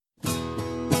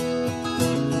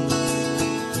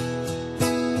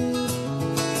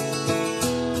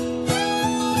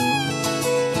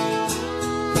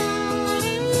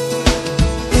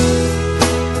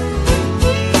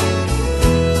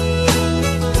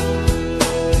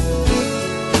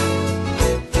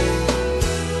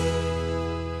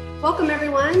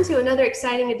everyone, to another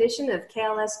exciting edition of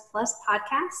KLS Plus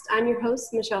Podcast. I'm your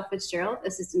host, Michelle Fitzgerald,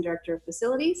 Assistant Director of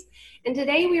Facilities, and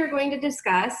today we are going to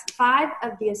discuss 5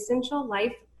 of the essential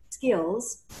life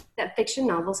skills that fiction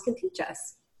novels can teach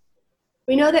us.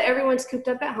 We know that everyone's cooped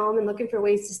up at home and looking for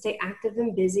ways to stay active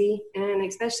and busy, and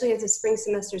especially as the spring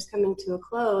semester is coming to a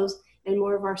close and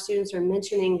more of our students are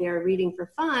mentioning they're reading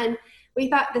for fun, we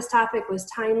thought this topic was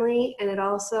timely, and it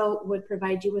also would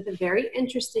provide you with a very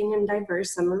interesting and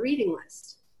diverse summer reading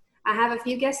list. I have a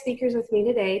few guest speakers with me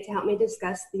today to help me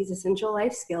discuss these essential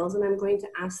life skills, and I'm going to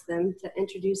ask them to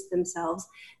introduce themselves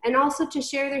and also to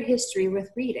share their history with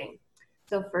reading.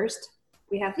 So first,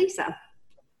 we have Lisa.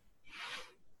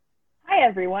 Hi,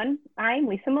 everyone. I'm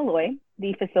Lisa Molloy,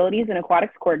 the Facilities and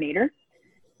Aquatics Coordinator.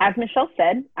 As Michelle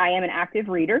said, I am an active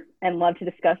reader and love to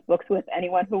discuss books with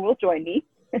anyone who will join me.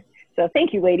 So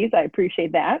thank you, ladies. I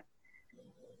appreciate that.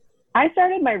 I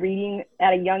started my reading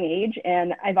at a young age,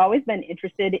 and I've always been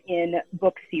interested in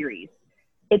book series.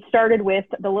 It started with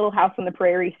the Little House on the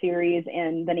Prairie series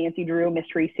and the Nancy Drew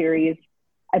mystery series.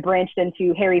 I branched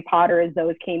into Harry Potter as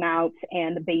those came out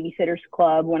and the Babysitter's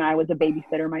Club when I was a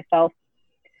babysitter myself.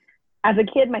 As a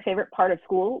kid, my favorite part of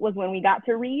school was when we got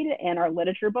to read and our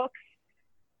literature books.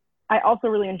 I also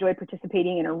really enjoyed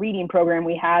participating in a reading program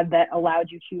we had that allowed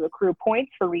you to accrue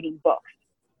points for reading books.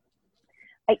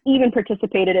 I even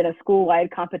participated in a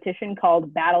school-wide competition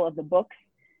called Battle of the Books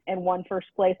and won first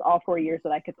place all 4 years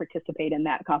that I could participate in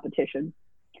that competition.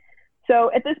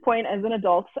 So at this point, as an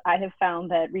adult, I have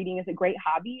found that reading is a great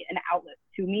hobby and outlet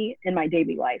to me in my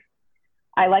daily life.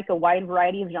 I like a wide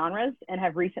variety of genres and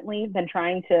have recently been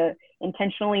trying to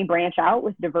intentionally branch out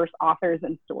with diverse authors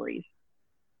and stories.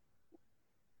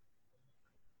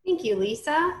 Thank you,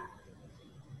 Lisa.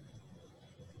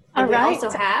 All right. We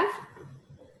also have...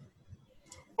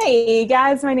 Hey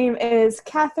guys, my name is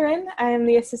Katherine. I'm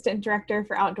the Assistant Director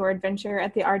for Outdoor Adventure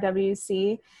at the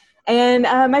RWC. And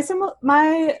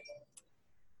my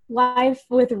life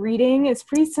with reading is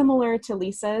pretty similar to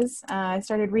Lisa's. I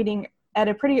started reading at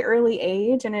a pretty early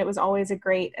age, and it was always a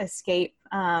great escape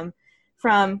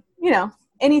from,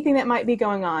 anything that might be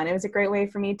going on. It was a great way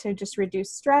for me to just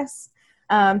reduce stress,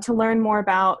 to learn more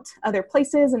about other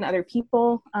places and other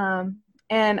people.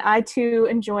 And I too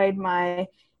enjoyed my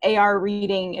AR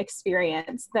reading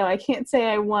experience, though I can't say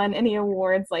I won any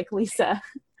awards like Lisa.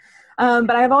 But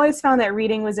I've always found that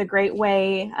reading was a great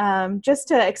way just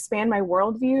to expand my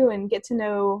worldview and get to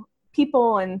know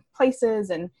people and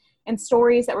places and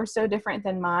stories that were so different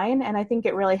than mine. And I think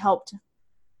it really helped,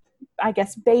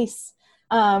 base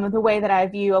the way that I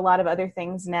view a lot of other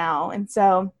things now. And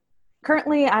so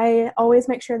currently, I always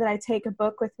make sure that I take a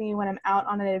book with me when I'm out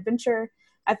on an adventure.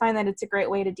 I find that it's a great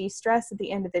way to de-stress at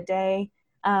the end of the day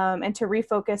and to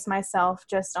refocus myself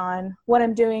just on what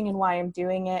I'm doing and why I'm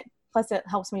doing it. Plus, it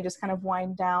helps me just kind of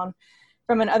wind down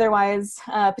from an otherwise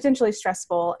potentially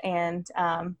stressful and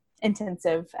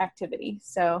intensive activity.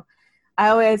 So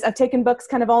I've taken books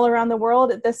kind of all around the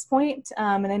world at this point,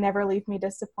 and they never leave me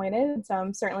disappointed. So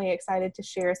I'm certainly excited to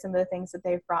share some of the things that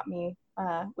they've brought me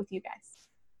with you guys.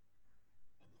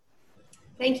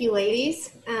 Thank you,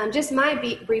 ladies. Just my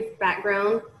brief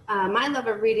background. My love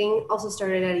of reading also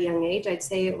started at a young age. I'd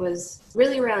say it was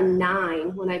really around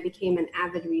 9 when I became an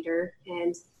avid reader,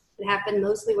 and it happened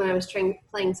mostly when I was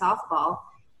playing softball.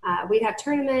 We'd have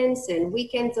tournaments and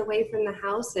weekends away from the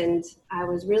house, and I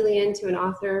was really into an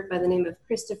author by the name of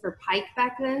Christopher Pike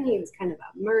back then. He was kind of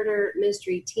a murder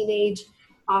mystery teenage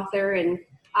author, and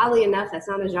oddly enough, that's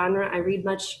not a genre I read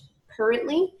much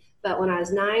currently. But when I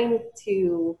was 9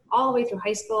 to all the way through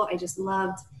high school, I just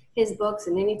loved his books.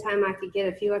 And anytime I could get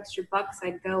a few extra bucks,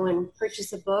 I'd go and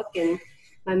purchase a book. And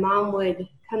my mom would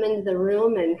come into the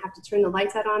room and have to turn the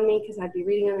lights out on me because I'd be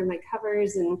reading under my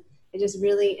covers. And I just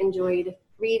really enjoyed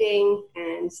reading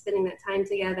and spending that time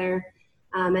together.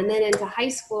 And then into high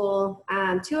school,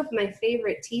 2 of my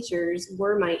favorite teachers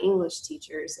were my English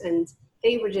teachers. And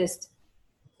they were just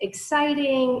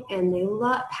exciting, and they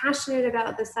passionate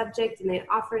about the subject, and they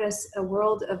offered us a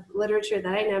world of literature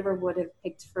that I never would have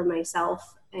picked for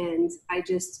myself. And I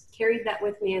just carried that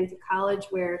with me into college,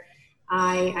 where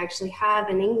I actually have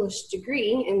an English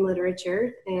degree in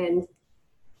literature, and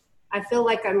I feel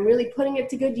like I'm really putting it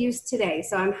to good use today.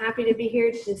 So I'm happy to be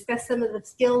here to discuss some of the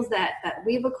skills that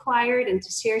we've acquired and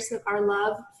to share some of our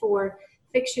love for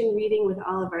fiction reading with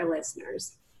all of our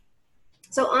listeners.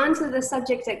 So on to the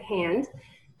subject at hand.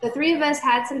 The 3 of us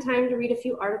had some time to read a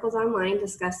few articles online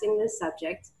discussing this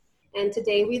subject, and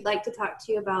today we'd like to talk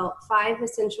to you about 5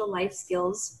 essential life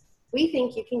skills we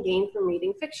think you can gain from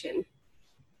reading fiction.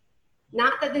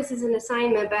 Not that this is an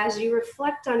assignment, but as you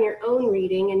reflect on your own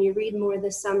reading and you read more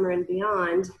this summer and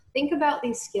beyond, think about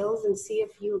these skills and see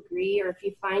if you agree or if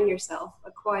you find yourself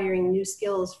acquiring new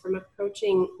skills from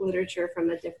approaching literature from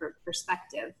a different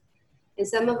perspective. In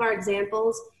some of our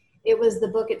examples, it was the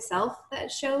book itself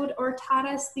that showed or taught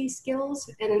us these skills,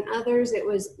 and in others, it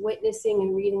was witnessing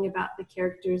and reading about the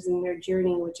characters and their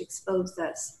journey, which exposed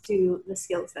us to the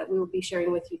skills that we will be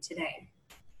sharing with you today.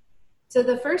 So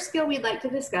the first skill we'd like to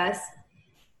discuss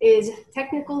is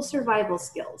technical survival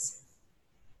skills.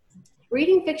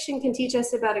 Reading fiction can teach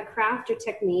us about a craft or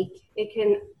technique. It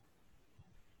can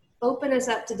open us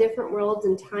up to different worlds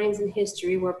and times in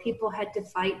history where people had to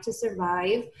fight to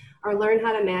survive or learn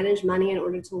how to manage money in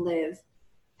order to live.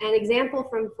 An example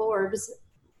from Forbes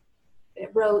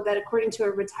wrote that according to a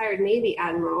retired Navy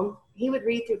admiral, he would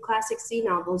read through classic sea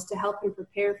novels to help him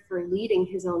prepare for leading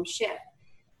his own ship.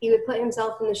 He would put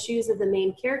himself in the shoes of the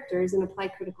main characters and apply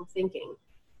critical thinking.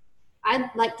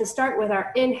 I'd like to start with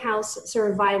our in-house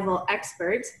survival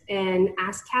expert and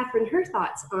ask Katherine her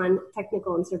thoughts on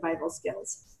technical and survival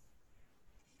skills.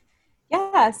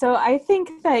 Yeah, so I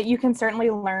think that you can certainly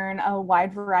learn a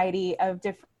wide variety of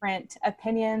different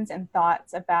opinions and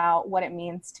thoughts about what it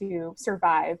means to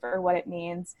survive or what it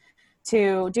means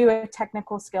to do a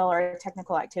technical skill or a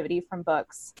technical activity from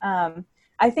books.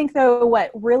 I think, though,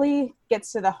 what really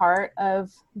gets to the heart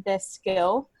of this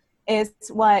skill is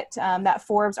what that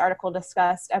Forbes article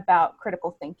discussed about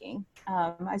critical thinking.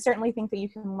 I certainly think that you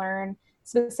can learn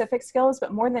specific skills,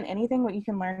 but more than anything, what you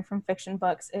can learn from fiction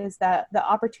books is that the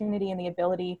opportunity and the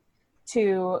ability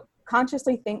to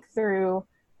consciously think through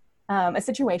a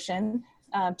situation,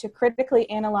 to critically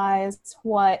analyze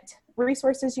what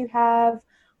resources you have,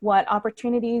 what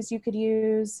opportunities you could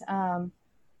use,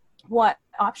 what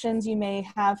options you may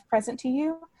have present to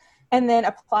you, and then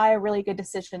apply a really good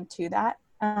decision to that.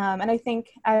 And I think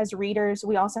as readers,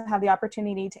 we also have the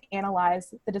opportunity to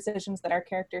analyze the decisions that our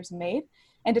characters made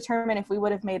and determine if we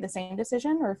would have made the same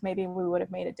decision or if maybe we would have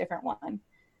made a different one.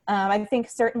 I think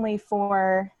certainly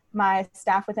for my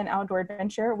staff within Outdoor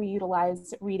Adventure, we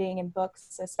utilize reading and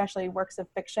books, especially works of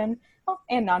fiction,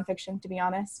 and nonfiction, to be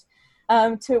honest,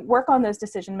 to work on those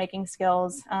decision-making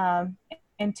skills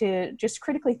and to just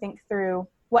critically think through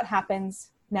what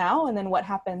happens now and then what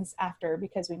happens after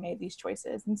because we made these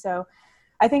choices. And so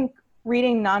I think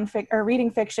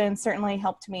reading fiction certainly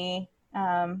helped me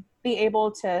be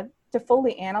able to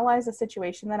fully analyze the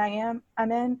situation that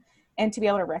I'm in and to be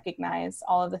able to recognize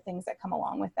all of the things that come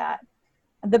along with that.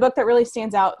 The book that really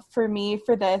stands out for me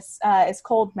for this is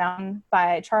Cold Mountain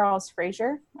by Charles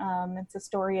Fraser. It's a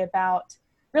story about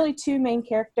really two main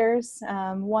characters,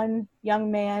 one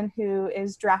young man who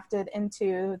is drafted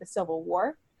into the Civil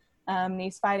War.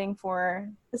 He's fighting for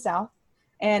the South,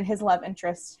 and his love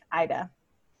interest, Ida.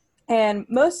 And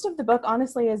most of the book,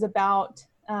 honestly, is about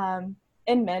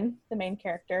Inman, the main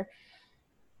character,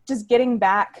 just getting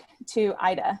back to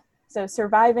Ida. So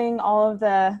surviving all of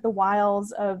the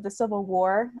wiles of the Civil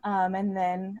War, and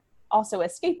then also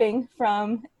escaping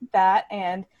from that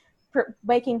and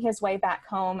making his way back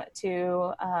home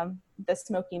to the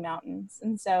Smoky Mountains.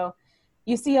 And so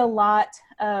you see a lot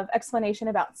of explanation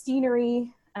about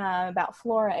scenery, about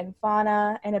flora and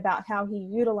fauna, and about how he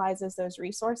utilizes those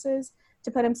resources to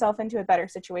put himself into a better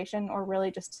situation or really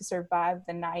just to survive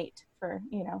the night for,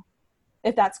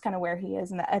 if that's kind of where he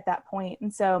is at that point.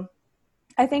 And so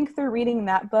I think through reading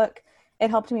that book, it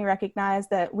helped me recognize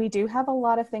that we do have a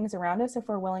lot of things around us if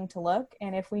we're willing to look.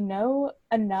 And if we know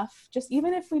enough,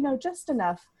 even if we know just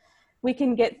enough, we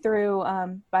can get through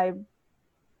by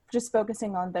just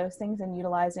focusing on those things and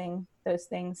utilizing those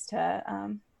things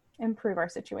to improve our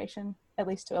situation, at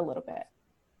least to a little bit.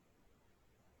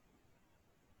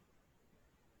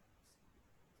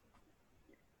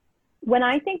 When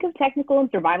I think of technical and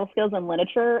survival skills in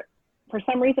literature, for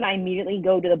some reason, I immediately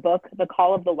go to the book, The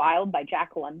Call of the Wild by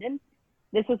Jack London.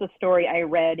 This was a story I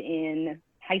read in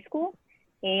high school,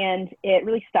 and it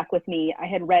really stuck with me. I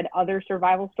had read other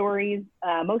survival stories,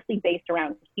 mostly based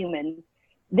around humans.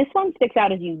 This one sticks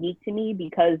out as unique to me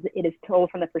because it is told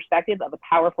from the perspective of a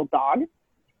powerful dog,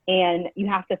 and you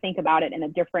have to think about it in a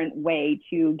different way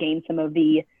to gain some of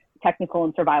the technical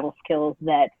and survival skills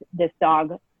that this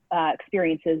dog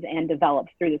experiences and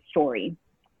develops through the story.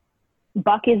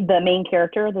 Buck is the main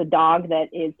character, the dog that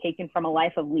is taken from a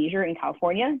life of leisure in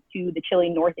California to the chilly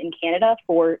north in Canada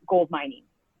for gold mining.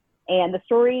 And the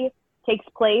story takes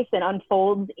place and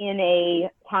unfolds in a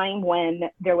time when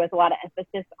there was a lot of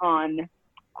emphasis on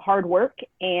hard work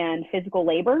and physical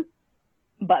labor,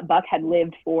 but Buck had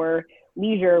lived for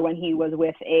leisure when he was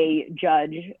with a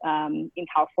judge in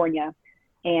California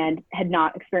and had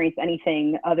not experienced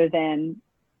anything other than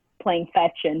playing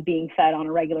fetch and being fed on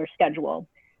a regular schedule.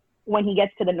 When he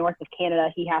gets to the north of Canada,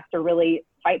 he has to really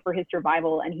fight for his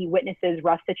survival, and he witnesses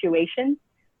rough situations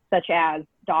such as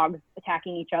dogs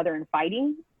attacking each other and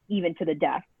fighting, even to the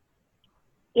death.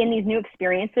 In these new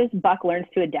experiences, Buck learns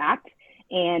to adapt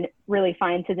and really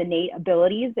finds his innate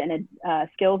abilities and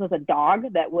skills as a dog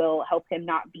that will help him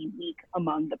not be weak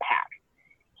among the pack.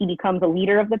 He becomes a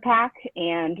leader of the pack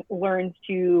and learns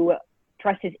to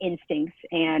trust his instincts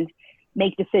and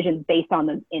make decisions based on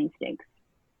those instincts.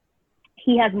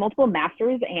 He has multiple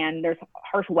masters, and there's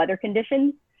harsh weather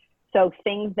conditions. So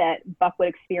things that Buck would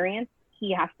experience,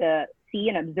 he has to see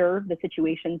and observe the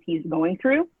situations he's going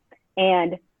through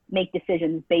and make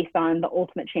decisions based on the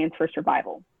ultimate chance for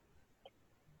survival.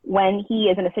 When he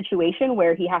is in a situation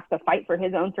where he has to fight for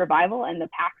his own survival and the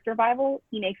pack's survival,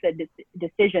 he makes a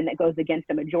decision that goes against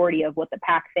the majority of what the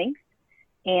pack thinks,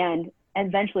 and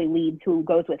eventually leads who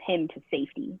goes with him to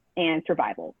safety and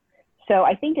survival. So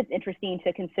I think it's interesting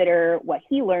to consider what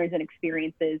he learns and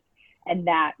experiences, and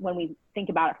that when we think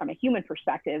about it from a human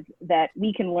perspective, that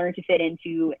we can learn to fit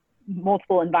into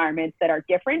multiple environments that are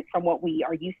different from what we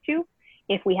are used to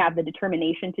if we have the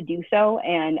determination to do so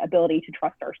and ability to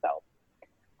trust ourselves.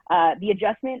 The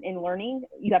adjustment in learning,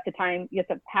 you have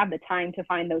to have the time to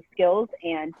find those skills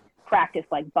and practice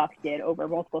like Buck did over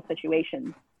multiple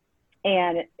situations.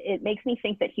 And it makes me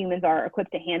think that humans are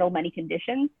equipped to handle many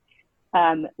conditions.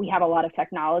 We have a lot of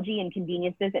technology and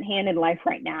conveniences at hand in life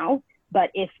right now, but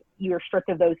if you're stripped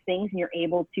of those things and you're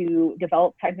able to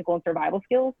develop technical and survival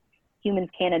skills, humans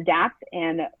can adapt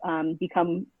and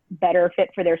become better fit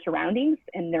for their surroundings,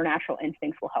 and their natural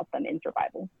instincts will help them in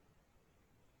survival.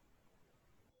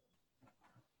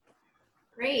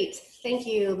 Great. Thank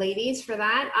you, ladies, for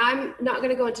that. I'm not going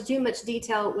to go into too much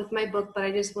detail with my book, but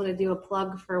I just want to do a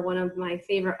plug for one of my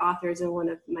favorite authors and one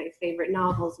of my favorite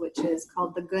novels, which is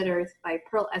called The Good Earth by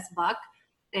Pearl S. Buck.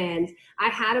 And I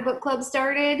had a book club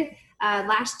started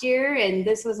last year, and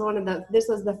this was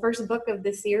the first book of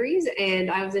the series. And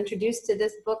I was introduced to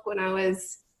this book when I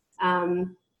was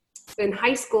in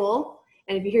high school.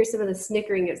 And if you hear some of the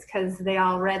snickering, it's because they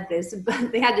all read this,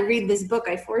 but they had to read this book.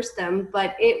 I forced them,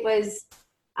 but it was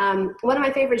one of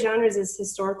my favorite genres is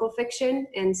historical fiction.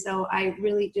 And so I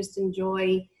really just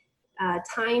enjoy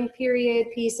time period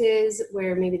pieces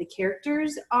where maybe the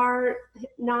characters are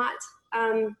not,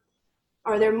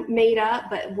 or they're made up,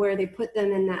 but where they put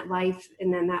them in that life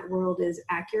and then that world is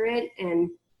accurate.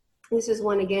 And this is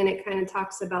one, again, it kind of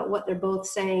talks about what they're both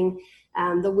saying,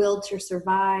 the will to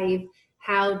survive,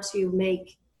 how to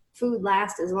make food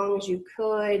last as long as you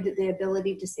could, the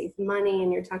ability to save money.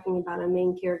 And you're talking about a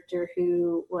main character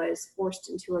who was forced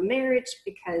into a marriage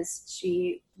because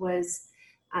she was,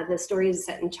 the story is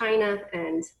set in China,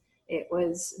 and it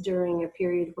was during a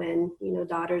period when,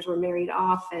 daughters were married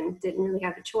off and didn't really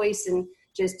have a choice, and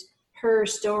just her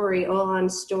story,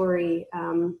 Olan's story.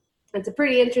 It's a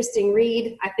pretty interesting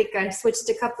read. I think I switched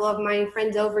a couple of my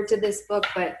friends over to this book,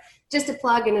 but just a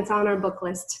plug, and it's on our book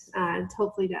list,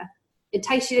 hopefully to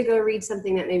entice you to go read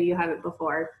something that maybe you haven't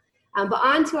before. But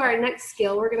on to our next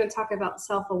skill, we're going to talk about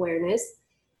self-awareness.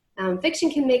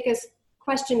 Fiction can make us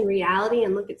question reality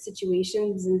and look at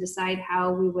situations and decide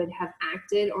how we would have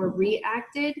acted or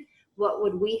reacted. What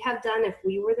would we have done if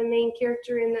we were the main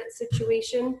character in that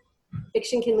situation?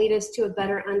 Fiction can lead us to a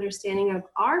better understanding of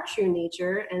our true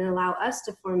nature and allow us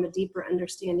to form a deeper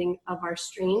understanding of our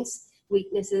strengths,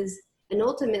 weaknesses, and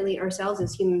ultimately ourselves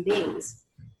as human beings.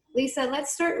 Lisa,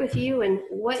 let's start with you and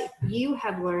what you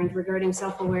have learned regarding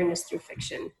self-awareness through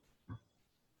fiction.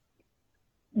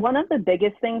 One of the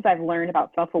biggest things I've learned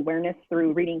about self-awareness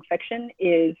through reading fiction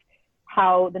is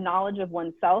how the knowledge of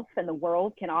oneself and the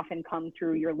world can often come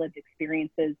through your lived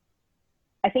experiences.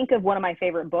 I think of one of my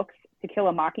favorite books, To Kill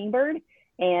a Mockingbird,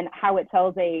 and how it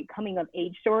tells a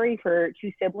coming-of-age story for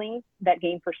two siblings that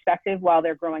gain perspective while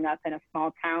they're growing up in a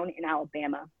small town in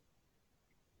Alabama.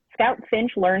 Scout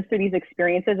Finch learns through these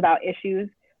experiences about issues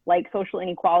like social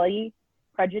inequality,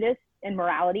 prejudice, and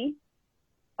morality.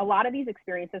 A lot of these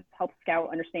experiences help Scout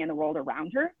understand the world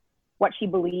around her, what she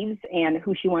believes, and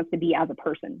who she wants to be as a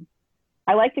person.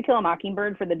 I like To Kill a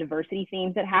Mockingbird for the diversity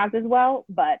themes it has as well,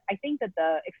 but I think that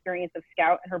the experience of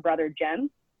Scout and her brother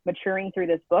Jem maturing through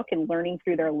this book and learning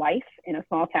through their life in a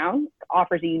small town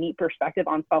offers a unique perspective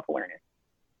on self-awareness.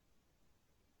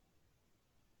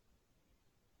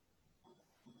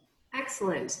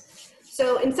 Excellent.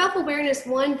 So in self-awareness,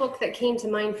 one book that came to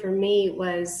mind for me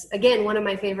was, again, one of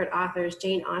my favorite authors,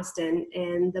 Jane Austen,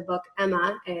 and the book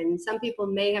Emma. And some people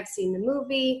may have seen the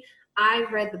movie.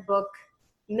 I've read the book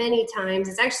many times.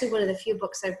 It's actually one of the few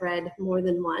books I've read more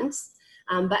than once.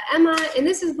 But Emma, and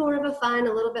this is more of a fun,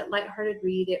 a little bit lighthearted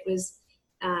read. It was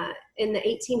in the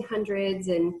 1800s.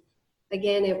 And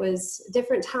again, it was a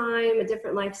different time, a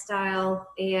different lifestyle.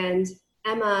 And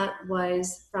Emma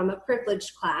was from a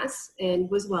privileged class and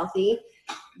was wealthy,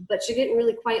 but she didn't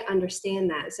really quite understand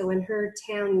that. So in her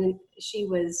town, she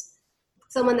was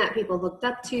someone that people looked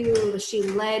up to. She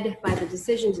led by the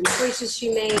decisions and choices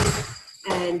she made,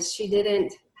 and she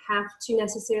didn't have to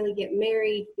necessarily get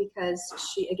married because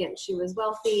she was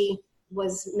wealthy,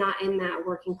 was not in that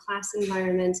working class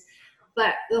environment.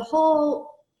 But the whole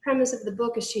premise of the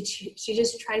book is she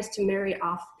just tries to marry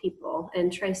off people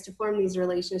and tries to form these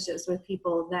relationships with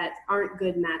people that aren't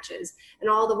good matches, and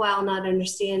all the while not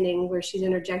understanding where she's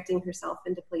interjecting herself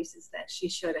into places that she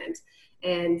shouldn't.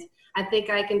 And I think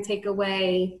I can take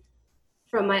away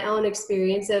from my own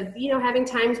experience of, having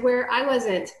times where I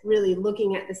wasn't really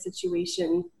looking at the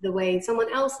situation the way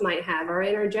someone else might have, or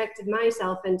interjected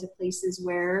myself into places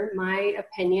where my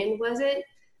opinion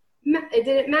it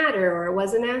didn't matter, or it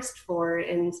wasn't asked for.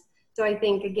 And so I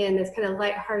think, again, this kind of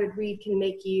lighthearted read can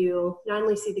make you not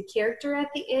only see the character at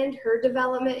the end, her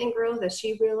development and growth as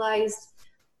she realized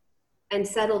and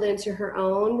settled into her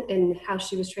own, and how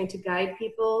she was trying to guide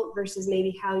people, versus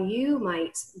maybe how you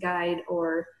might guide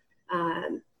or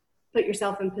put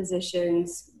yourself in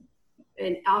positions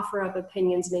and offer up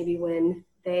opinions maybe when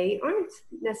they aren't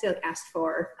necessarily asked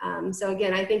for. So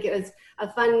again, I think it was a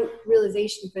fun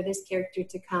realization for this character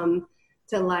to come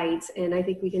to light, and I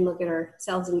think we can look at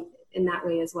ourselves in that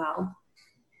way as well.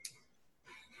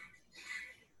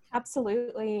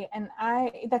 Absolutely. And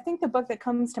I think the book that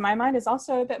comes to my mind is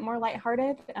also a bit more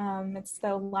lighthearted. It's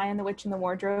The Lion, the Witch, and the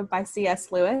Wardrobe by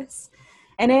C.S. Lewis.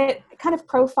 And it kind of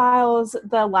profiles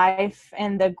the life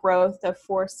and the growth of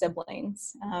four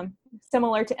siblings.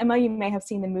 Similar to Emma, you may have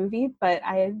seen the movie, but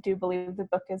I do believe the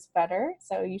book is better.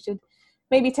 So you should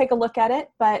maybe take a look at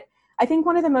it. But I think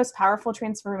one of the most powerful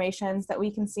transformations that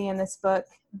we can see in this book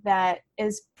that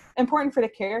is important for the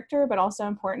character, but also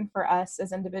important for us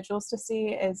as individuals to see,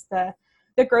 is the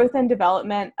growth and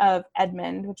development of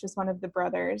Edmund, which is one of the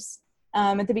brothers.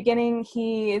 At the beginning,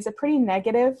 he is a pretty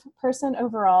negative person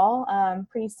overall,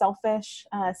 pretty selfish,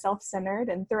 self-centered,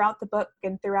 and throughout the book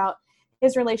and throughout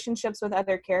his relationships with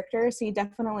other characters, he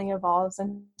definitely evolves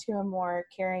into a more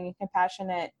caring and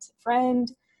compassionate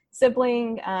friend,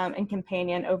 sibling, and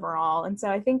companion overall. And so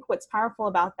I think what's powerful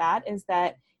about that is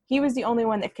that he was the only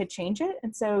one that could change it.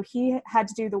 And so he had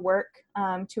to do the work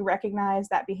to recognize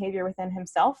that behavior within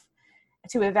himself,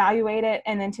 to evaluate it,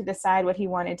 and then to decide what he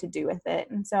wanted to do with it.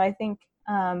 And so I think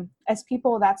as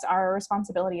people, that's our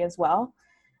responsibility as well.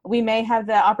 We may have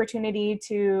the opportunity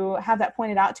to have that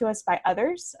pointed out to us by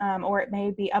others, or it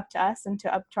may be up to us and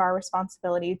up to our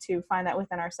responsibility to find that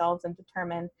within ourselves and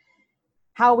determine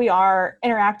how we are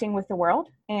interacting with the world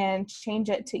and change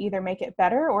it to either make it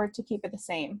better or to keep it the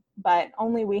same. But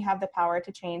only we have the power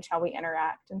to change how we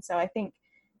interact. And so I think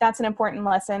that's an important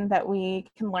lesson that we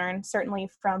can learn, certainly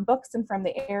from books and from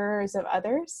the errors of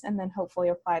others, and then hopefully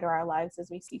apply to our lives as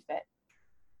we see fit.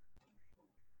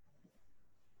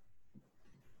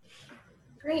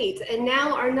 Great. And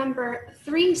now our number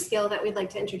 3 skill that we'd like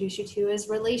to introduce you to is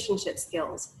relationship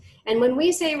skills. And when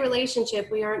we say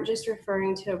relationship, we aren't just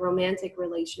referring to romantic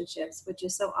relationships, which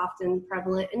is so often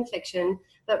prevalent in fiction,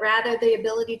 but rather the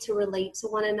ability to relate to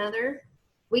one another.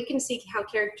 We can see how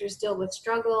characters deal with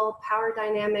struggle, power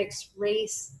dynamics,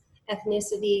 race,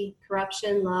 ethnicity,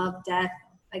 corruption, love, death,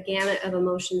 a gamut of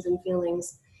emotions and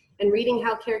feelings. And reading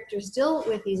how characters deal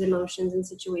with these emotions and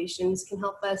situations can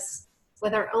help us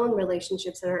with our own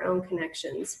relationships and our own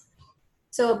connections.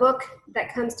 So a book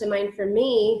that comes to mind for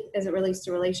me as it relates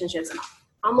to relationships,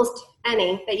 almost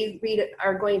any that you read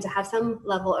are going to have some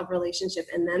level of relationship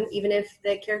in them, even if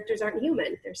the characters aren't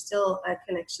human. There's still a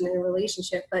connection and a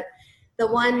relationship. But the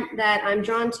one that I'm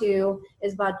drawn to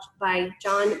is by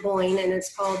John Boyne, and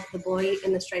it's called The Boy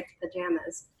in the Striped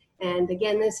Pajamas. And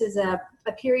again, this is a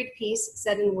period piece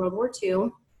set in World War II.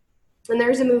 And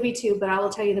there's a movie too, but I will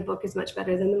tell you the book is much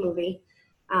better than the movie.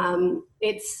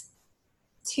 It's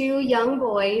 2 young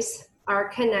boys are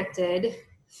connected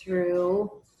through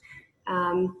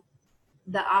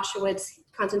the Auschwitz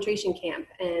concentration camp,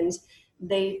 and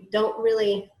they don't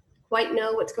really quite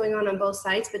know what's going on both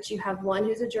sides, but you have one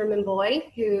who's a German boy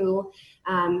who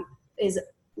is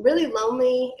really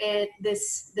lonely at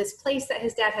this place that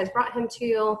his dad has brought him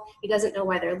to. He doesn't know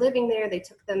why they're living there. They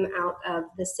took them out of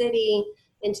the city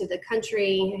into the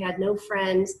country. He had no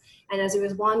friends. And as he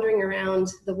was wandering around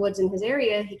the woods in his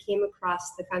area, he came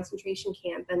across the concentration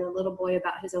camp and a little boy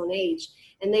about his own age.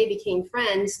 And they became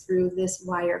friends through this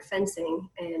wire fencing.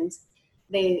 And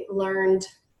they learned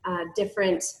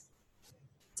different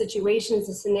situations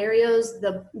and scenarios.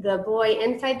 The boy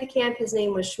inside the camp, his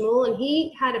name was Shmuel, and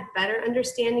he had a better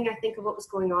understanding, I think, of what was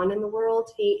going on in the world.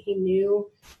 He knew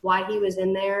why he was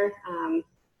in there,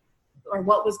 or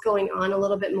what was going on a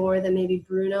little bit more than maybe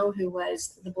Bruno, who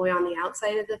was the boy on the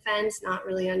outside of the fence, not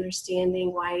really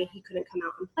understanding why he couldn't come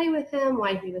out and play with him,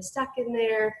 why he was stuck in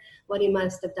there, what he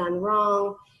must have done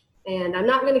wrong. And I'm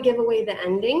not going to give away the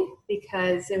ending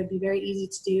because it would be very easy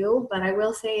to do, but I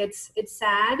will say it's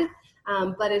sad.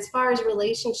 But as far as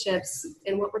relationships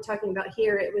and what we're talking about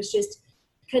here, it was just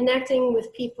connecting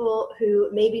with people who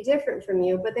may be different from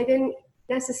you, but they didn't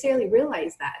necessarily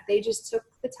realize that. They just took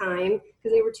the time,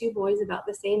 because they were two boys about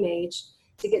the same age,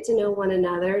 to get to know one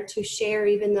another, to share,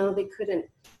 even though they couldn't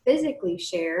physically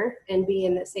share and be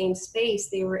in the same space.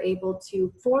 They were able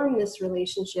to form this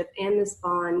relationship and this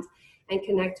bond and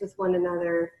connect with one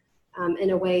another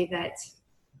in a way that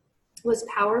was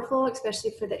powerful,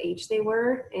 especially for the age they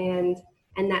were, and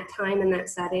that time and that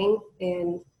setting,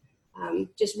 and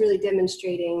just really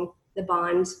demonstrating the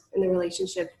bond and the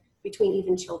relationship between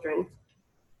even children.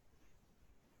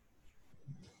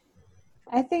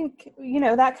 I think,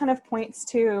 that kind of points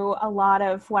to a lot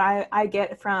of what I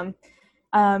get from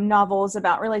novels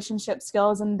about relationship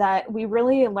skills, and that we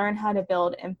really learn how to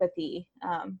build empathy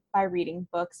by reading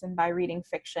books and by reading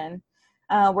fiction,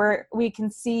 where we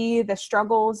can see the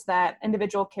struggles that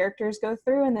individual characters go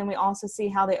through, and then we also see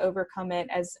how they overcome it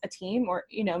as a team, or,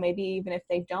 maybe even if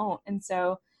they don't. And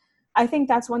so I think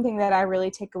that's one thing that I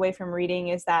really take away from reading,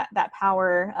 is that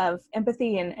power of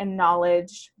empathy and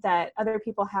knowledge that other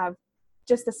people have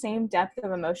just the same depth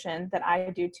of emotion that I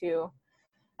do too.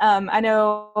 I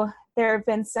know there have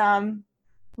been some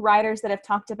writers that have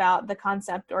talked about the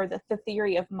concept, or the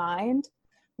theory of mind,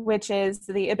 which is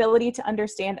the ability to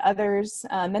understand others'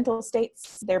 mental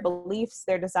states, their beliefs,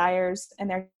 their desires, and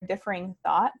their differing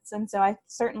thoughts. And so I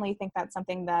certainly think that's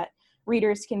something that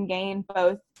readers can gain,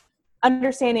 both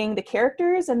understanding the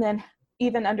characters and then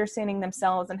even understanding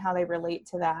themselves and how they relate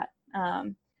to that.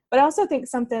 But I also think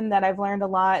something that I've learned a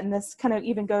lot, and this kind of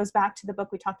even goes back to the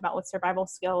book we talked about with survival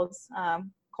skills,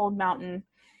 Cold Mountain,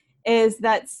 is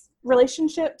that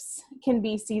relationships can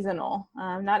be seasonal.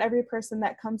 Not every person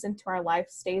that comes into our life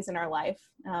stays in our life,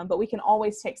 but we can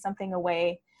always take something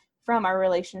away from our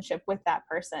relationship with that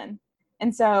person.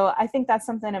 And so I think that's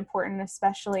something important,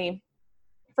 especially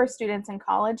for students in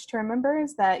college, to remember,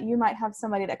 is that you might have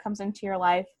somebody that comes into your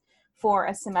life for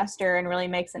a semester and really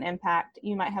makes an impact.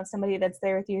 You might have somebody that's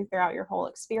there with you throughout your whole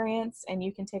experience, and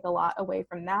you can take a lot away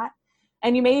from that.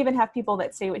 And you may even have people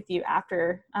that stay with you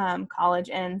after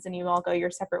college ends and you all go your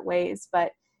separate ways.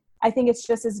 But I think it's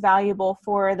just as valuable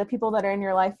for the people that are in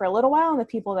your life for a little while and the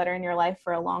people that are in your life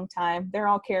for a long time. They're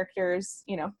all characters,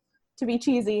 to be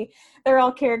cheesy, they're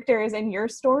all characters in your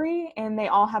story, and they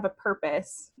all have a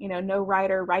purpose. No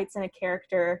writer writes in a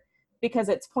character because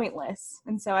it's pointless.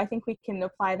 And so I think we can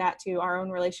apply that to our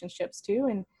own relationships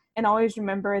too, and always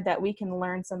remember that we can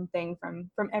learn something from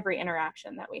every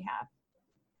interaction that we have.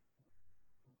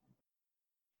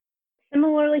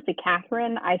 Similarly to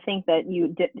Katherine, I think that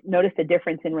you notice a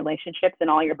difference in relationships in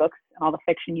all your books, all the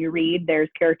fiction you read. There's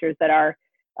characters that are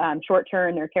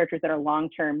short-term, there are characters that are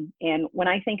long-term. And when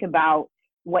I think about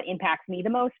what impacts me the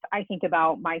most, I think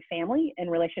about my family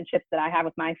and relationships that I have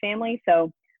with my family.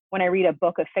 So when I read a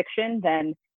book of fiction,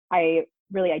 then I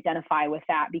really identify with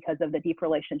that because of the deep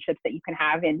relationships that you can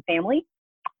have in family.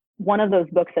 One of those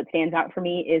books that stands out for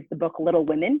me is the book Little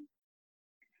Women.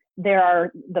 There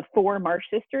are the 4 March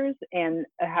sisters, and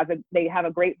they have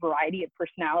a great variety of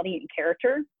personality and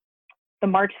character. The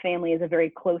March family is a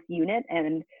very close unit,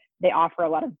 and they offer a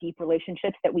lot of deep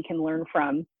relationships that we can learn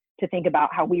from, to think about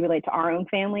how we relate to our own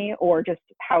family, or just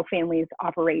how families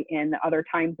operate in other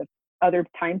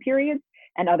time periods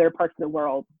and other parts of the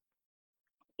world.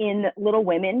 In Little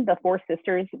Women, the 4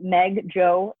 sisters, Meg,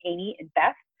 Jo, Amy, and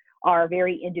Beth, are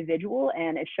very individual,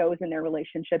 and it shows in their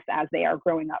relationships as they are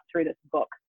growing up through this book.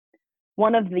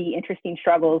 One of the interesting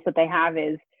struggles that they have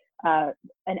is an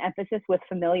emphasis with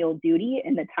familial duty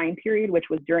in the time period, which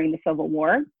was during the Civil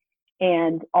War,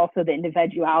 and also the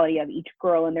individuality of each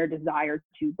girl and their desire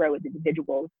to grow as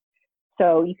individuals.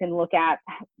 So you can look at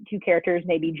 2 characters,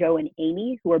 maybe Jo and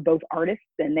Amy, who are both artists,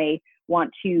 and they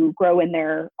want to grow in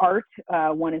their art.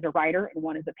 One is a writer and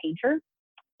one is a painter.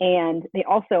 And they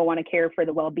also want to care for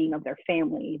the well-being of their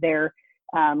family. They're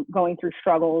going through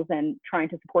struggles and trying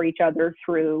to support each other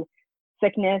through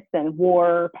sickness and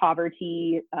war,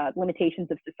 poverty, limitations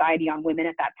of society on women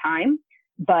at that time.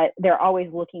 But they're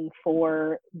always looking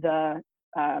for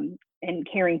and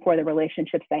caring for the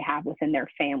relationships they have within their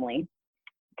family.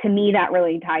 To me, that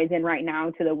really ties in right now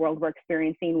to the world we're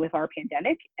experiencing with our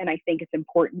pandemic. And I think it's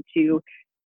important to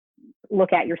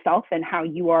look at yourself and how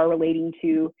you are relating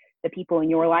to the people in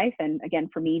your life. And again,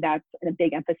 for me, that's a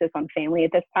big emphasis on family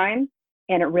at this time.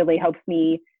 And it really helps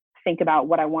me think about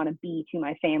what I want to be to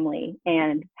my family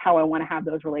and how I want to have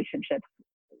those relationships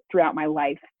throughout my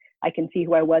life. I can see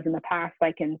who I was in the past.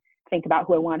 I can think about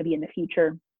who I want to be in the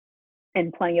future.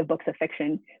 And plenty of books of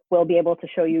fiction will be able to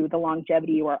show you the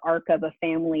longevity or arc of a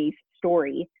family's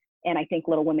story. And I think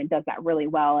Little Women does that really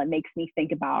well and makes me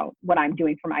think about what I'm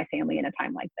doing for my family in a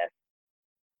time like this.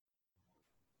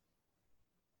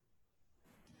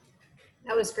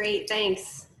 That was great.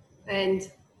 Thanks.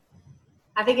 And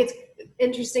I think it's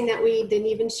interesting that we didn't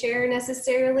even share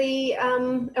necessarily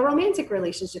a romantic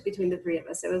relationship between the three of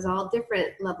us. It was all different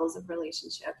levels of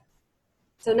relationship.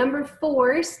 So number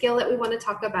 4 skill that we want to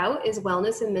talk about is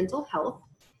wellness and mental health.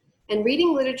 And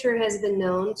reading literature has been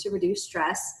known to reduce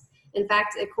stress. In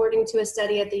fact, according to a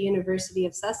study at the University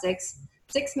of Sussex,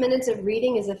 6 minutes of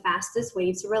reading is the fastest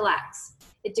way to relax.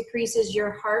 It decreases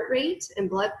your heart rate and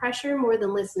blood pressure more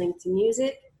than listening to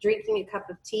music, drinking a cup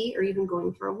of tea, or even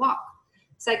going for a walk.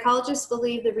 Psychologists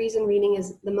believe the reason reading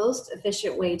is the most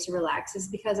efficient way to relax is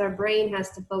because our brain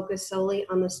has to focus solely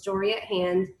on the story at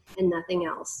hand and nothing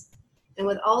else. And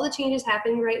with all the changes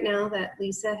happening right now that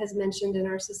Lisa has mentioned in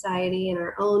our society and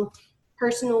our own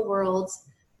personal worlds,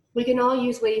 we can all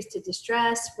use ways to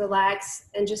distress, relax,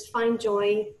 and just find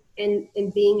joy in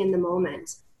being in the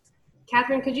moment.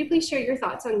 Katherine, could you please share your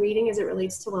thoughts on reading as it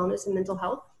relates to wellness and mental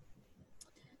health?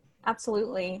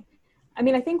 Absolutely. I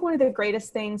mean, I think one of the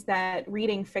greatest things that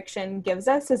reading fiction gives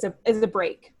us is a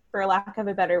break, for lack of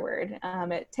a better word.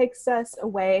 It takes us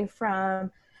away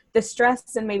from the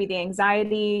stress and maybe the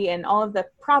anxiety and all of the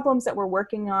problems that we're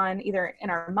working on, either in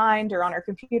our mind or on our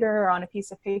computer or on a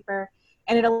piece of paper.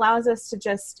 And it allows us to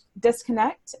just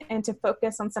disconnect and to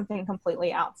focus on something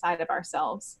completely outside of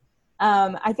ourselves.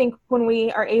 I think when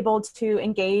we are able to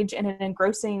engage in an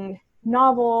engrossing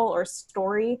novel or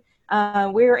story,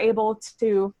 we're able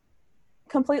to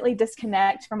completely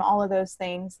disconnect from all of those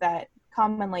things that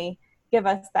commonly give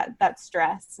us that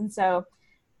stress. And so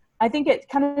I think it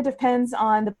kind of depends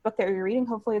on the book that you're reading.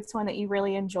 Hopefully it's one that you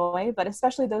really enjoy, but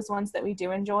especially those ones that we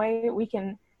do enjoy, we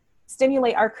can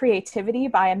stimulate our creativity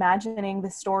by imagining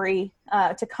the story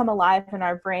to come alive in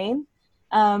our brain.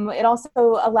 It also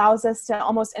allows us to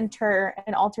almost enter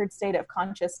an altered state of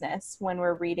consciousness when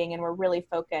we're reading and we're really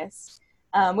focused,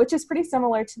 which is pretty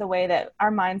similar to the way that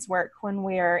our minds work when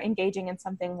we're engaging in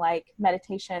something like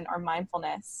meditation or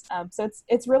mindfulness. So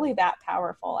it's really that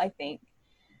powerful, I think.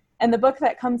 And the book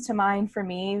that comes to mind for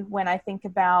me when I think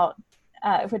about,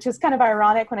 which is kind of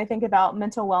ironic when I think about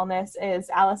mental wellness, is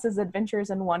Alice's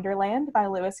Adventures in Wonderland by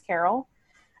Lewis Carroll.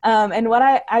 And what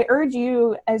I urge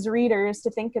you as readers to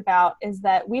think about is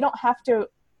that we don't have to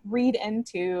read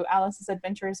into Alice's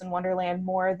Adventures in Wonderland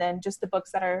more than just the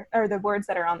books that are, or the words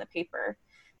that are on the paper.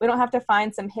 We don't have to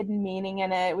find some hidden meaning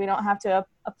in it. We don't have to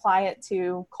apply it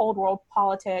to Cold War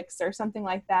politics or something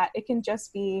like that. It can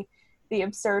just be the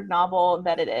absurd novel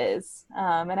that it is.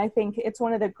 And I think it's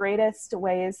one of the greatest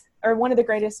ways, or one of the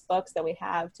greatest books that we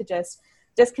have to just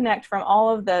disconnect from all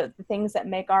of the things that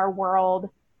make our world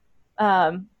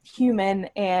human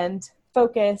and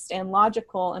focused and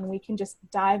logical, and we can just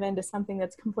dive into something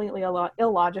that's completely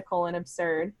illogical and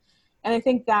absurd. And I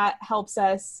think that helps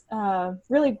us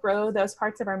really grow those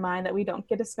parts of our mind that we don't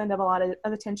get to spend a lot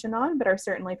of attention on, but are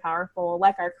certainly powerful,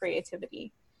 like our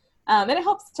creativity. And it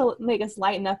helps to make us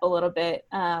lighten up a little bit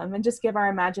and just give our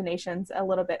imaginations a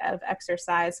little bit of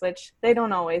exercise, which they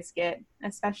don't always get,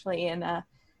 especially in a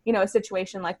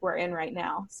situation like we're in right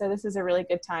now. So this is a really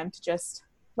good time to just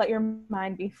let your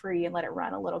mind be free and let it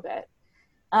run a little bit.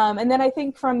 And then I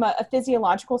think from a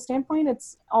physiological standpoint,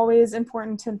 it's always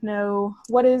important to know,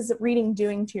 what is reading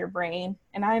doing to your brain?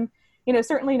 And I'm,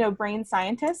 certainly no brain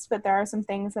scientist, but there are some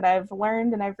things that I've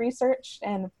learned and I've researched.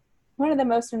 And one of the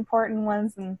most important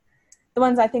ones, and the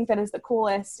ones I think that is the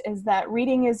coolest, is that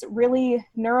reading is really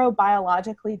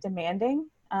neurobiologically demanding,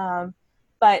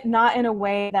 but not in a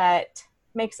way that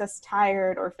makes us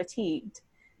tired or fatigued.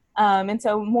 And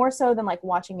so more so than like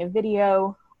watching a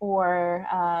video or,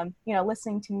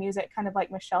 listening to music, kind of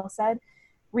like Michelle said,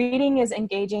 reading is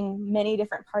engaging many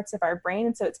different parts of our brain.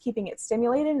 And so it's keeping it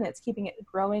stimulated and it's keeping it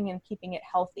growing and keeping it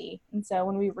healthy. And so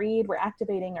when we read, we're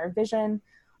activating our vision,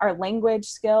 our language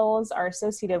skills, our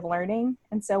associative learning.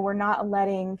 And so we're not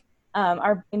letting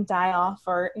our brain die off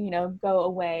or, go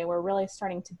away. We're really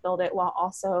starting to build it while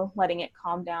also letting it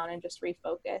calm down and just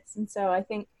refocus. And so I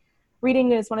think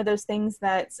reading is one of those things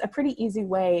that's a pretty easy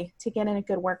way to get in a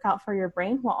good workout for your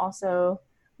brain while also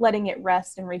letting it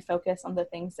rest and refocus on the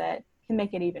things that can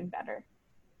make it even better.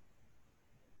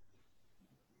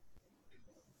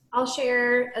 I'll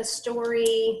share a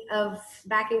story of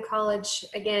back in college.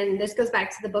 Again, this goes back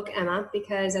to the book Emma,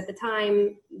 because at the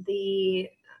time, the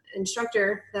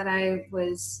instructor that I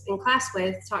was in class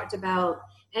with talked about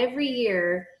every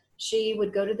year she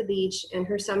would go to the beach and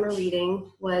her summer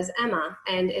reading was Emma.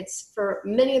 And it's for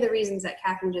many of the reasons that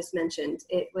Katherine just mentioned.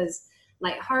 It was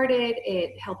lighthearted,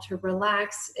 it helped her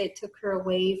relax, it took her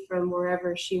away from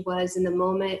wherever she was in the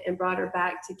moment and brought her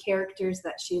back to characters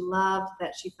that she loved,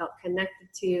 that she felt connected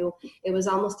to. It was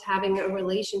almost having a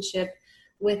relationship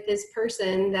with this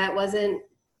person that wasn't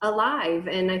alive.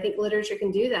 And I think literature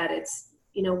can do that. It's,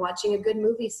 watching a good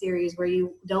movie series where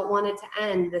you don't want it to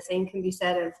end. The same can be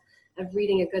said of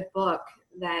reading a good book,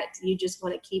 that you just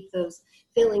want to keep those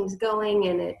feelings going,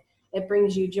 and it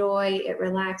brings you joy, it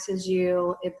relaxes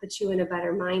you, it puts you in a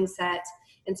better mindset.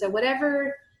 And so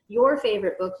whatever your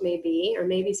favorite book may be, or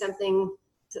maybe something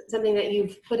that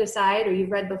you've put aside or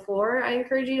you've read before, I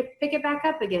encourage you to pick it back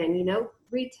up again,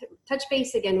 touch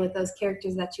base again with those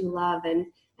characters that you love, and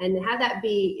have that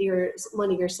be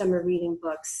one of your summer reading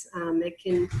books. It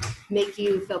can make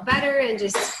you feel better and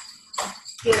just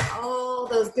get all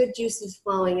those good juices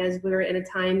flowing, as we're in a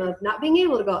time of not being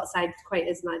able to go outside quite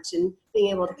as much and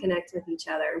being able to connect with each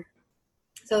other.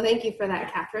 So thank you for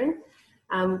that, Katherine.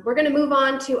 We're going to move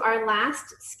on to our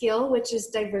last skill, which is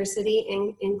diversity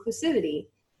and inclusivity.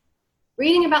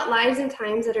 Reading about lives and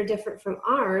times that are different from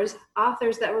ours,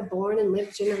 authors that were born and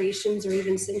lived generations or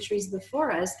even centuries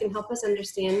before us can help us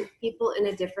understand people in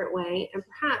a different way and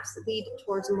perhaps lead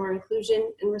towards more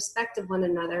inclusion and respect of one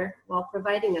another while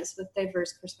providing us with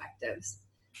diverse perspectives.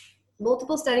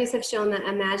 Multiple studies have shown that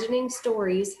imagining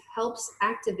stories helps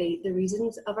activate the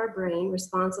regions of our brain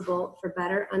responsible for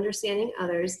better understanding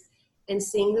others and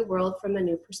seeing the world from a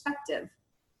new perspective.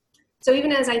 So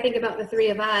even as I think about the three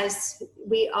of us,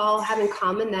 we all have in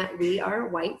common that we are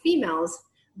white females,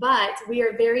 but we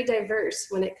are very diverse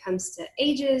when it comes to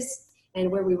ages and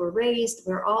where we were raised.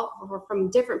 We're from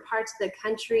different parts of the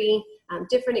country,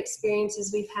 different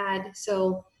experiences we've had.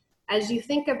 So as you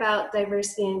think about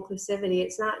diversity and inclusivity,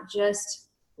 it's not just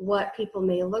what people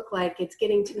may look like, it's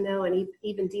getting to know an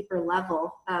even deeper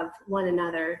level of one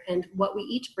another and what we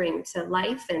each bring to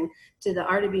life and to the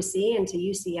RWC and to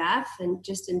UCF and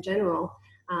just in general.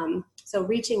 So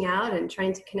reaching out and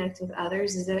trying to connect with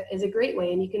others is a great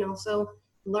way, and you can also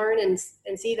learn and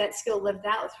see that skill lived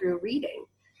out through reading.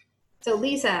 So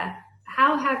Lisa,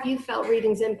 how have you felt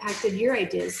reading's impacted your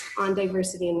ideas on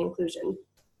diversity and inclusion?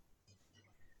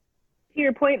 To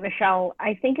your point, Michelle,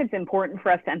 I think it's important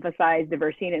for us to emphasize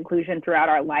diversity and inclusion throughout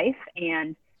our life,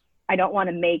 and I don't want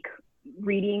to make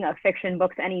reading of fiction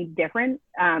books any different.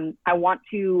 I want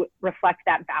to reflect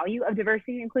that value of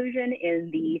diversity and inclusion in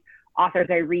the authors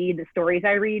I read, the stories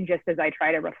I read, just as I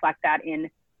try to reflect that in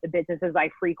the businesses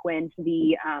I frequent,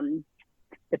 the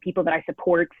people that I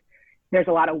support. There's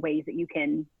a lot of ways that you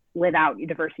can live out your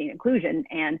diversity and inclusion.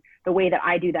 And the way that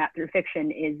I do that through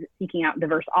fiction is seeking out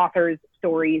diverse authors,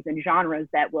 stories, and genres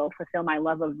that will fulfill my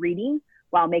love of reading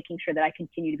while making sure that I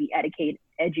continue to be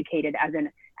educated as an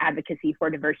advocacy for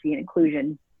diversity and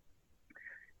inclusion.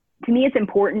 To me, it's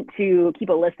important to keep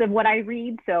a list of what I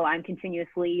read, so I'm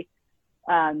continuously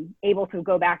able to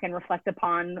go back and reflect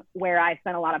upon where I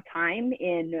spent a lot of time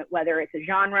in, whether it's a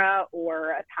genre or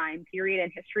a time period in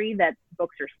history that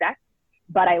books are set.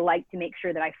 But I like to make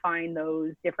sure that I find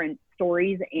those different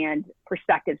stories and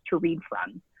perspectives to read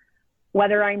from.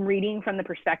 Whether I'm reading from the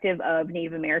perspective of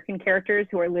Native American characters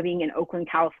who are living in Oakland,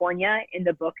 California in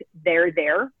the book They're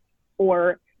There,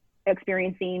 or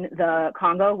experiencing the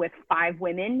Congo with 5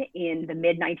 women in the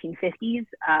mid-1950s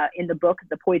in the book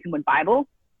The Poisonwood Bible,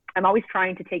 I'm always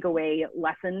trying to take away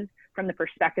lessons from the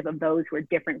perspective of those who are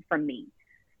different from me.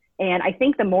 And I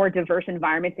think the more diverse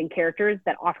environments and characters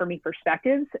that offer me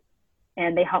perspectives,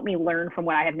 and they help me learn from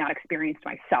what I have not experienced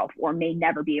myself or may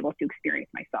never be able to experience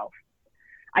myself.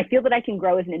 I feel that I can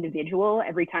grow as an individual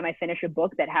every time I finish a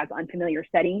book that has unfamiliar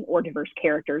setting or diverse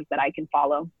characters that I can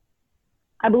follow.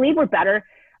 I believe we're better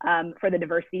for the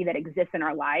diversity that exists in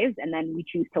our lives, and then we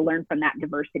choose to learn from that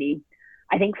diversity.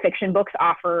 I think fiction books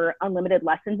offer unlimited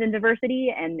lessons in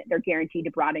diversity, and they're guaranteed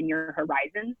to broaden your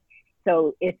horizons.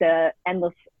 So it's an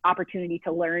endless opportunity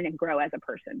to learn and grow as a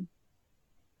person.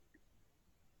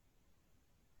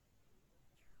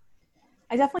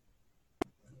 I definitely,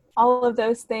 all of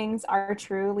those things are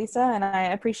true, Lisa, and I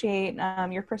appreciate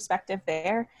your perspective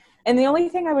there. And the only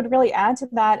thing I would really add to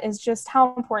that is just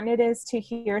how important it is to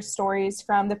hear stories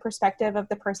from the perspective of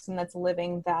the person that's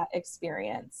living that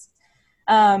experience.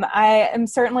 I am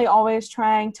certainly always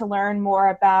trying to learn more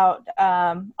about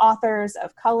authors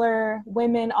of color,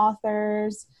 women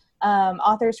authors,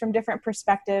 authors from different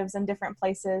perspectives and different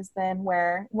places than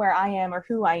where I am or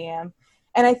who I am.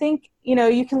 And I think,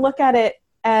 you can look at it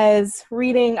as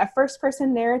reading a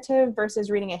first-person narrative versus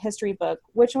reading a history book.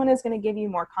 Which one is going to give you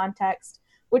more context?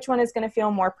 Which one is going to feel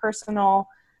more personal?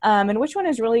 And which one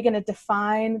is really going to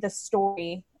define the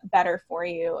story better for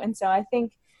you? And so I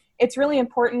think it's really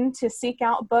important to seek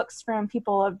out books from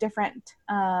people of different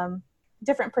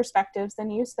perspectives than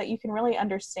you, so that you can really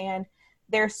understand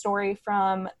their story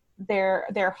from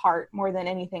their heart more than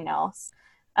anything else.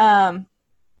 Yeah,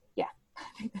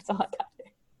 I think that's all I got there.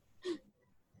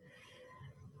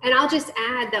 And I'll just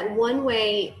add that one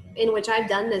way in which I've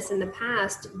done this in the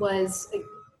past was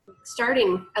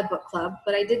starting a book club,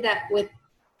 but I did that with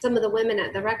some of the women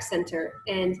at the rec center.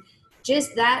 And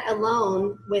just that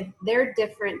alone, with their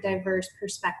different diverse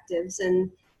perspectives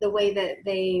and the way that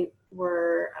they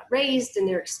were raised and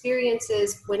their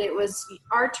experiences, when it was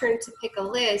our turn to pick a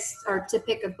list or to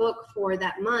pick a book for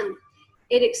that month,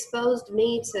 it exposed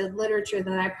me to literature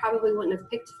that I probably wouldn't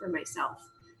have picked for myself.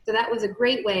 So that was a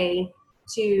great way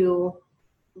to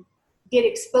get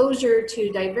exposure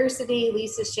to diversity.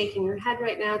 Lisa's shaking her head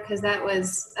right now because that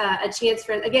was a chance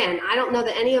for, again, I don't know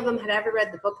that any of them had ever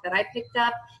read the book that I picked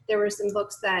up. There were some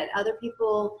books that other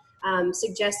people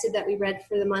suggested that we read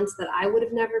for the months that I would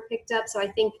have never picked up. So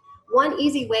I think one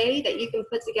easy way that you can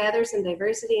put together some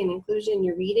diversity and inclusion in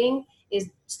your reading is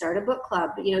start a book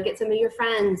club. Get some of your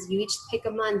friends, you each pick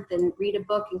a month and read a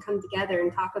book and come together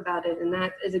and talk about it. And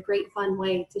that is a great fun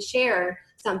way to share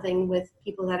something with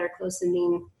people that are close and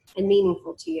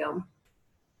meaningful to you.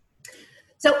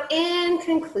 So in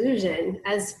conclusion,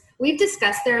 as we've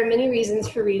discussed, there are many reasons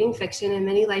for reading fiction and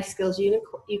many life skills you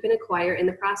can acquire in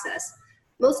the process.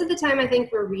 Most of the time, I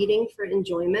think we're reading for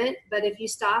enjoyment, but if you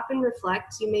stop and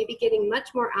reflect, you may be getting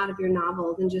much more out of your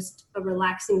novel than just a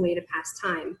relaxing way to pass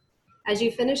time. As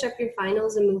you finish up your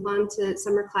finals and move on to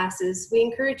summer classes, we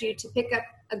encourage you to pick up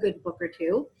a good book or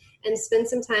two and spend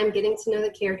some time getting to know the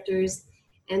characters.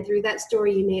 And through that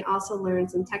story, you may also learn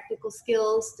some technical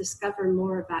skills, discover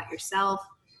more about yourself,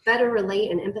 better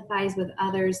relate and empathize with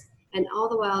others, and all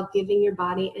the while giving your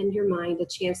body and your mind a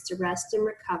chance to rest and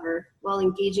recover while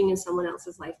engaging in someone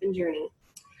else's life and journey.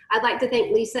 I'd like to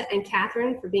thank Lisa and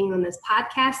Katherine for being on this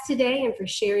podcast today and for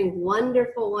sharing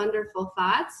wonderful, wonderful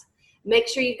thoughts. Make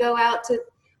sure you go out to,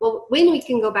 when we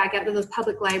can go back out to those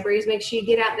public libraries, make sure you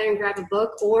get out there and grab a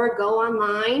book or go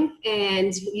online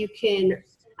and you can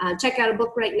check out a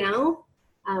book right now.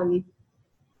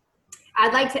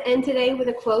 I'd like to end today with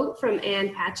a quote from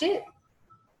Anne Patchett.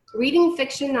 Reading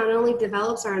fiction not only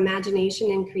develops our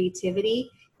imagination and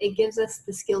creativity, it gives us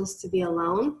the skills to be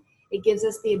alone. It gives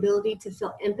us the ability to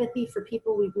feel empathy for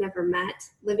people we've never met,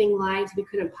 living lives we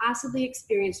couldn't possibly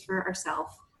experience for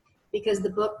ourselves, because the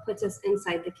book puts us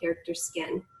inside the character's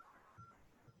skin.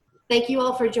 Thank you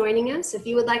all for joining us. If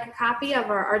you would like a copy of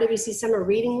our RWC Summer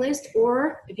Reading List,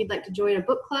 or if you'd like to join a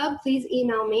book club, please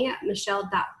email me at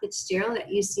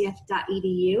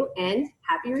michelle.fitzgerald@ucf.edu, and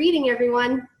happy reading,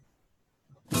 everyone.